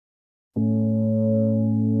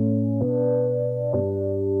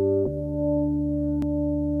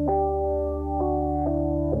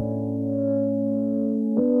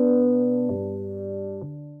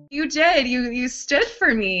did. You stood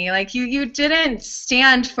for me. Like you didn't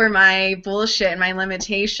stand for my bullshit and my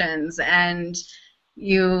limitations, and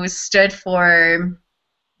you stood for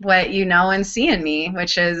what you know and see in me,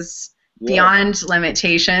 which is Yeah, beyond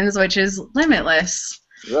limitations, which is limitless.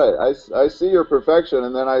 right. I see your perfection,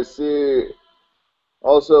 and then I see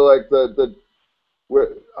also like the where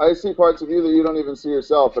I see parts of you that you don't even see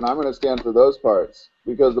yourself, and I'm going to stand for those parts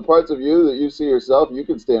because the parts of you that you see yourself, you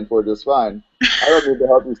can stand for just fine. I don't need to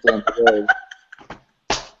help you stand for those.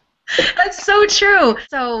 That's so true.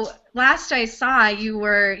 So last I saw, you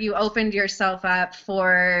opened yourself up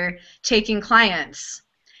for taking clients.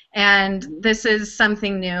 And this is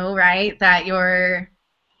something new, right? That you're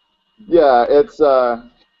Yeah, it's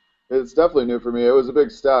definitely new for me. It was a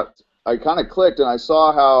big step. I kind of clicked, and I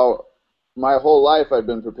saw how my whole life I'd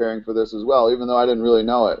been preparing for this as well, even though I didn't really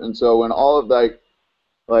know it. And so when all of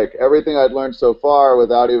like everything I'd learned so far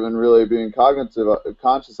without even really being conscious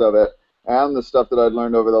of it, and the stuff that I'd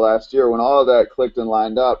learned over the last year, when all of that clicked and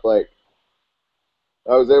lined up, like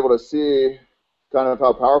I was able to see kind of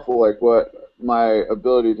how powerful like what my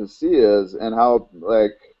ability to see is and how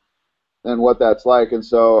like and what that's like. And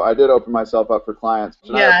so I did open myself up for clients.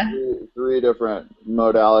 And I have yeah. three different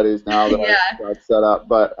modalities now that Yeah. I've set up,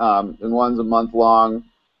 but and one's a month long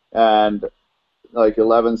and like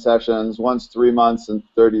 11 sessions. One's 3 months and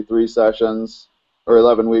 33 sessions, or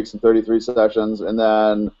 11 weeks and 33 sessions, and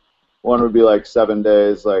then one would be like 7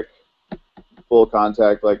 days, like full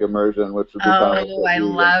contact, like immersion, which would be kind of like Oh, what I you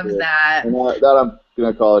went love through. that. And that I'm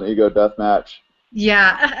gonna call an ego death match.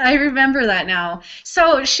 Yeah, I remember that now.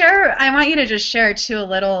 So share, I want you to just share too a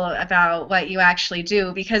little about what you actually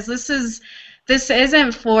do because this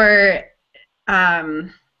isn't for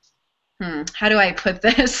um how do I put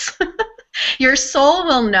this? Your soul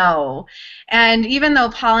will know. And even though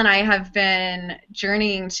Paul and I have been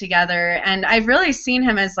journeying together, and I've really seen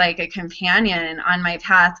him as like a companion on my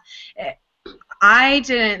path, I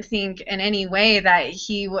didn't think in any way that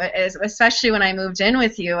he would, especially when I moved in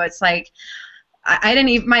with you, it's like I didn't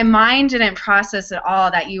even, my mind didn't process at all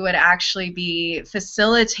that you would actually be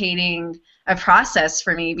facilitating a process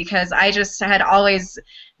for me because I just had always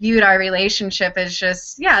viewed our relationship as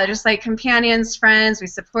just, yeah, just like companions, friends, we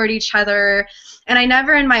support each other. And I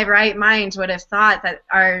never in my right mind would have thought that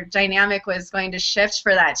our dynamic was going to shift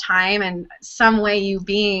for that time and some way you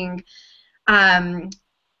being um,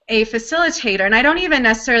 a facilitator. And I don't even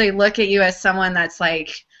necessarily look at you as someone that's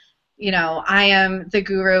like, you know, I am the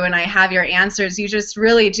guru and I have your answers. You just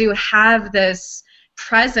really do have this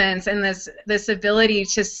presence and this ability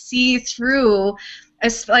to see through,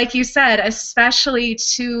 like you said, especially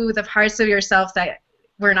to the parts of yourself that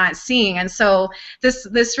we're not seeing. And so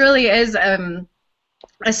this really is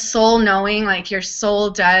a soul knowing, like your soul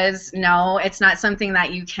does know. It's not something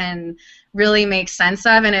that you can really make sense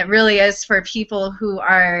of, and it really is for people who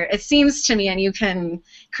are, it seems to me, and you can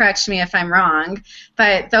correct me if I'm wrong,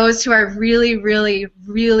 but those who are really, really,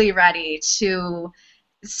 really ready to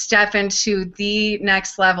step into the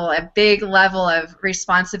next level, a big level of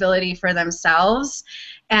responsibility for themselves.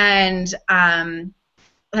 And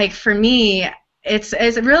like for me,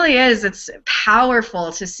 it really is, it's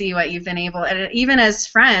powerful to see what you've been able, and even as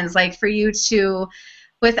friends, like for you to,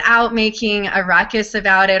 without making a ruckus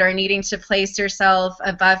about it or needing to place yourself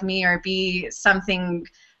above me or be something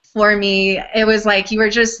for me, it was like you were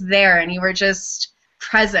just there and you were just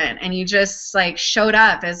present and you just like showed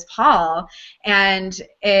up as Paul, and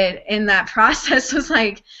it in that process was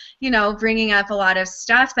like, you know, bringing up a lot of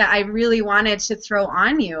stuff that I really wanted to throw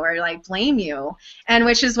on you or like blame you, and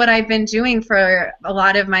which is what I've been doing for a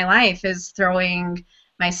lot of my life, is throwing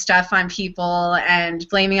my stuff on people and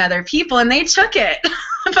blaming other people, and they took it.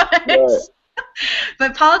 but Right.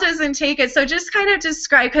 but Paul doesn't take it. So just kind of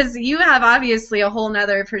describe, because you have obviously a whole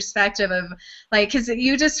nother perspective of like, because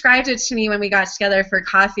you described it to me when we got together for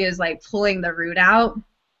coffee as like pulling the root out.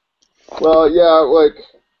 Well, yeah, like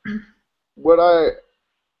what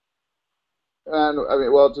and I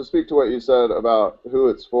mean, well, to speak to what you said about who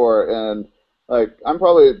it's for, and like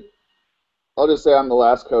I'll just say I'm the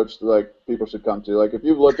last coach that like people should come to. Like if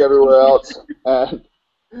you've looked everywhere else and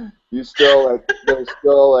you still like there's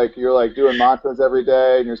still like you're like doing mantras every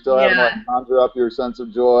day and you're still having to like Yeah. conjure up your sense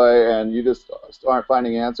of joy and you just aren't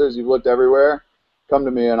finding answers. You've looked everywhere. Come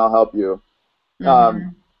to me and I'll help you. Um, Hmm.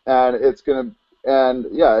 and it's gonna and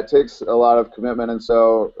yeah, it takes a lot of commitment, and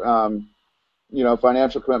so you know,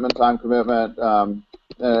 financial commitment, time commitment,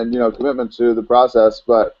 and you know, commitment to the process.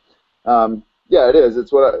 But yeah, it is.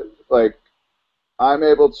 It's what like I'm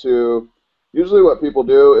able to. Usually, what people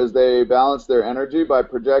do is they balance their energy by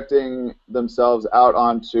projecting themselves out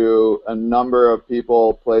onto a number of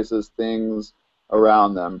people, places, things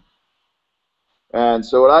around them. And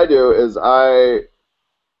so what I do is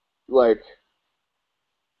like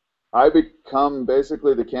I become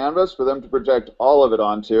basically the canvas for them to project all of it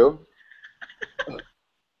onto.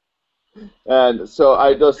 And so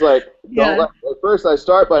I just like don't Yeah. let at first I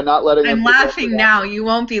start by not letting them I'm project it laughing now. onto. You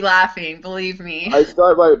won't be laughing, believe me. I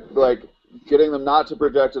start by like getting them not to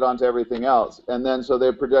project it onto everything else. And then so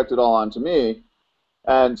they project it all onto me.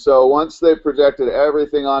 And so once they've projected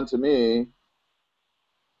everything onto me,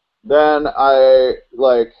 then I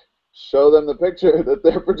like show them the picture that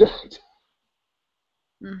they're projecting.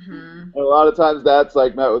 Hmm. And a lot of times that's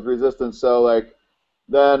like met with resistance. So like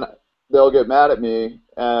then they'll get mad at me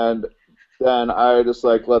and then I just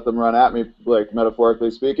like let them run at me, like metaphorically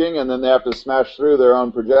speaking, and then they have to smash through their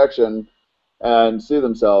own projection and see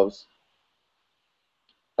themselves.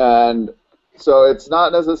 And so it's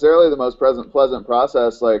not necessarily the most pleasant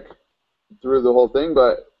process like through the whole thing,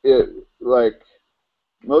 but it like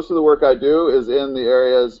most of the work I do is in the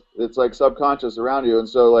areas it's like subconscious around you, and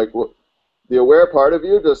so like the aware part of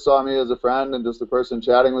you just saw me as a friend and just a person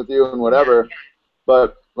chatting with you and Yeah. whatever.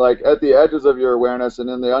 But like at the edges of your awareness and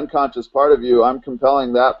in the unconscious part of you, I'm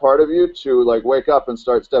compelling that part of you to like wake up and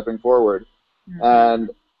start stepping forward. Hmm. And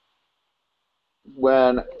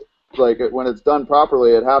when when it's done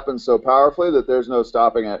properly, it happens so powerfully that there's no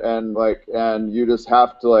stopping it. And like and you just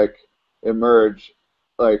have to like emerge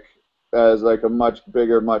like as like a much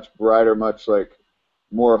bigger, much brighter, much like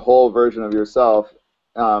more whole version of yourself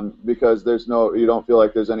because there's no you don't feel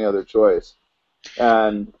like there's any other choice.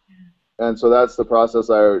 And and so that's the process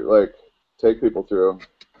I like take people through.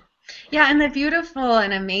 Yeah, and the beautiful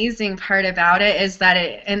and amazing part about it is that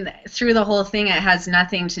and through the whole thing, it has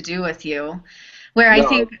nothing to do with you. Where I No,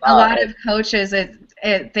 think it's a not. lot of coaches,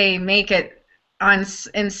 they make it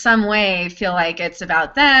in some way feel like it's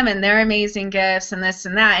about them and their amazing gifts and this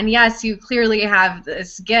and that. And yes, you clearly have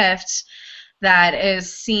this gift that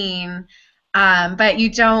is seen, but you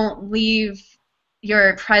don't leave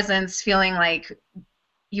your presence feeling like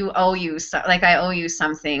like I owe you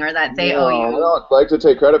something or that they owe No, I you. don't like to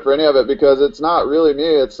take credit for any of it because it's not really me.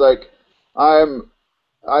 It's like I'm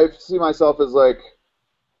I see myself as like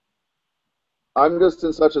I'm just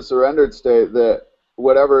in such a surrendered state that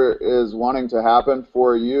whatever is wanting to happen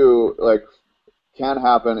for you like can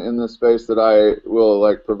happen in the space that I will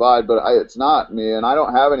like provide, but it's not me, and I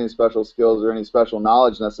don't have any special skills or any special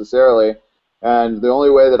knowledge necessarily. And the only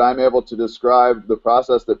way that I'm able to describe the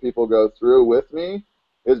process that people go through with me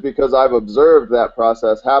is because I've observed that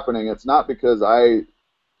process happening. It's not because I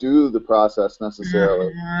do the process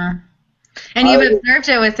necessarily. Mhm. And you've I observed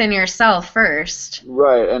it within yourself first.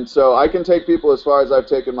 right, and so I can take people as far as I've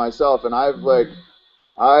taken myself, and I've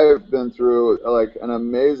been through like an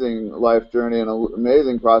amazing life journey and an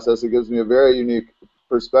amazing process. It gives me a very unique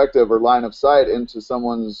perspective or line of sight into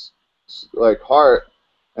someone's like heart,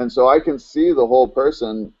 and so I can see the whole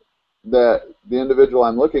person that the individual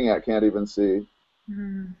I'm looking at can't even see,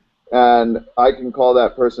 Mhm. and I can call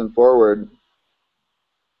that person forward,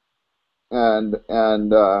 and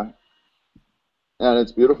and uh, and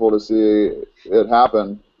it's beautiful to see it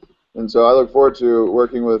happen. And so I look forward to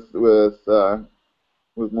working with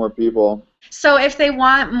more people. So if they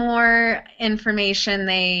want more information,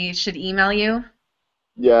 they should email you.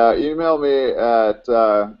 Yeah, email me at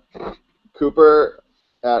Cooper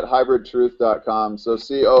at hybridtruth.com. So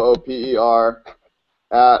COOPER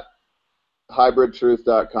at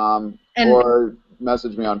hybridtruth.com And or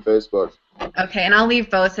message me on Facebook. okay, and I'll leave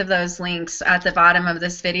both of those links at the bottom of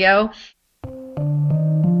this video.